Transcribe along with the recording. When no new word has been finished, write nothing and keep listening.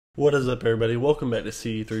What is up, everybody? Welcome back to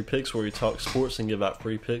CE3 Picks, where we talk sports and give out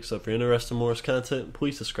free picks. So if you're interested in more content,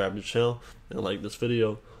 please subscribe to the channel and like this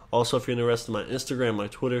video. Also, if you're interested in my Instagram, my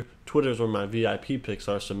Twitter is where my VIP picks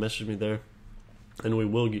are, so message me there and we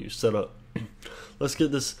will get you set up. Let's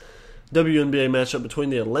get this WNBA matchup between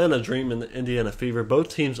the Atlanta Dream and the Indiana Fever.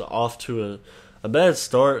 Both teams are off to a bad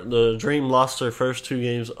start. The Dream lost their first two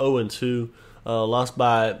games 0-2, lost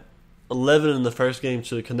by 11 in the first game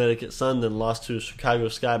to the Connecticut Sun, then lost to Chicago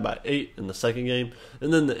Sky by 8 in the second game.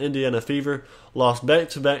 And then the Indiana Fever lost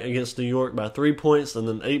back-to-back against New York by 3 points and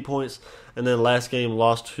then 8 points. And then last game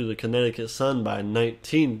lost to the Connecticut Sun by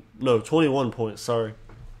 21 points, sorry.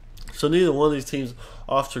 So neither one of these teams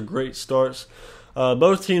off to great starts.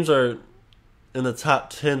 Both teams are in the top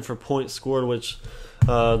 10 for points scored, which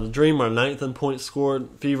the Dream are 9th in points scored.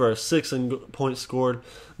 Fever are 6th in points scored.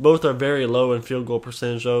 Both are very low in field goal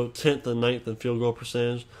percentage, though. 10th and 9th in field goal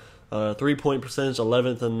percentage. 3-point percentage,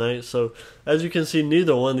 11th and 9th. So, as you can see,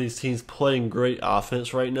 neither one of these teams playing great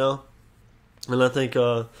offense right now. And I think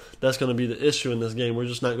that's going to be the issue in this game. We're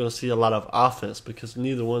just not going to see a lot of offense because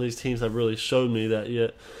neither one of these teams have really showed me that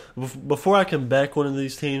yet. Before I can back one of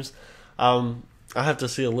these teams, I have to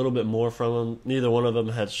see a little bit more from them. Neither one of them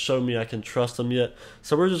has shown me I can trust them yet.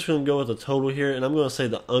 So we're just going to go with the total here, and I'm going to say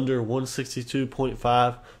the under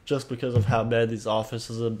 162.5 just because of how bad these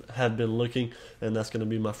offenses have been looking, and that's going to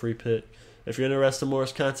be my free pick. If you're interested in more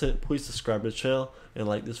content, please subscribe to the channel and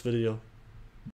like this video.